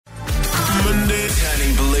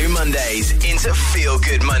Ease into Feel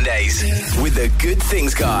Good Mondays with the Good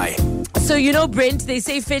Things Guy. So, Brent, they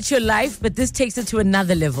say fetch your life, but this takes it to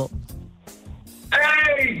another level.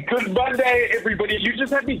 Hey, good Monday, everybody. You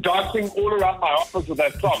just had me dancing all around my office with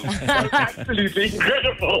that song. That's absolutely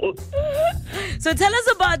incredible. So tell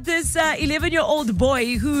us about this 11-year-old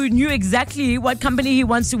boy who knew exactly what company he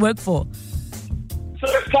wants to work for. So,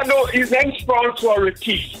 Sando, his name's Francois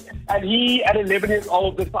Retief, and he, at 11 years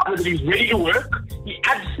old, decided that he's ready to work. He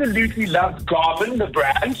absolutely loves Garmin, the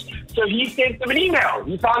brand, so he sent them an email.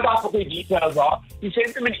 He found out what their details are. He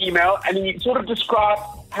sent them an email, and he sort of described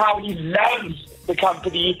how he loves the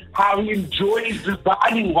company, how he enjoys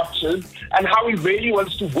designing watches, and how he really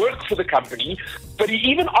wants to work for the company. But he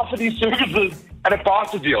even offered his services at a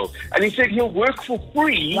barter deal. And he said he'll work for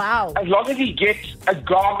free as long as he gets a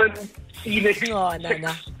Garmin Fenix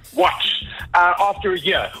 6 watch after a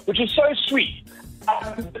year, which is so sweet.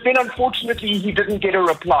 But then, unfortunately, he didn't get a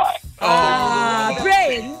reply.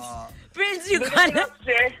 Prince, you kind of...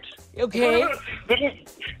 Okay.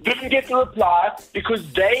 Didn't get the reply because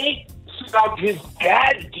they found his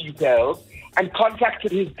dad's details and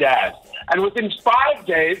contacted his dad. And within 5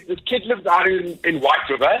 days, this kid lives out in White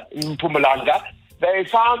River, in Mpumalanga. They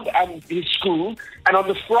found his school, and on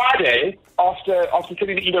the Friday, after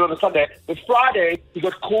sending the email on the Sunday, the Friday, he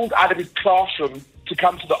got called out of his classroom to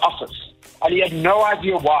come to the office. And he had no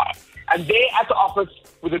idea why. And there at the office,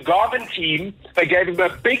 with the Garmin team, they gave him a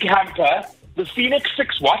big hamper, the Fenix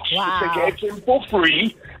 6 watch, which they gave to him for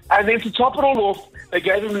free. And then to top it all off, they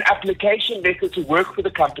gave him an application letter to work for the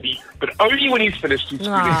company, but only when he's finished his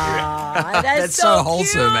schooling career. That's so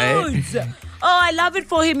wholesome, eh? Oh, I love it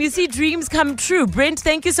for him. You see, dreams come true. Brent,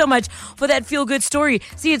 thank you so much for that feel-good story.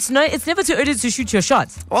 See, it's never too early to shoot your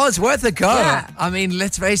shots. Well, it's worth a go. Yeah. I mean,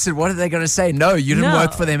 let's face it, what are they going to say? No, you didn't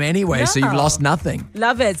work for them anyway, so you've lost nothing.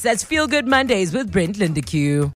 Love it. That's Feel Good Mondays with Brent Lindeque.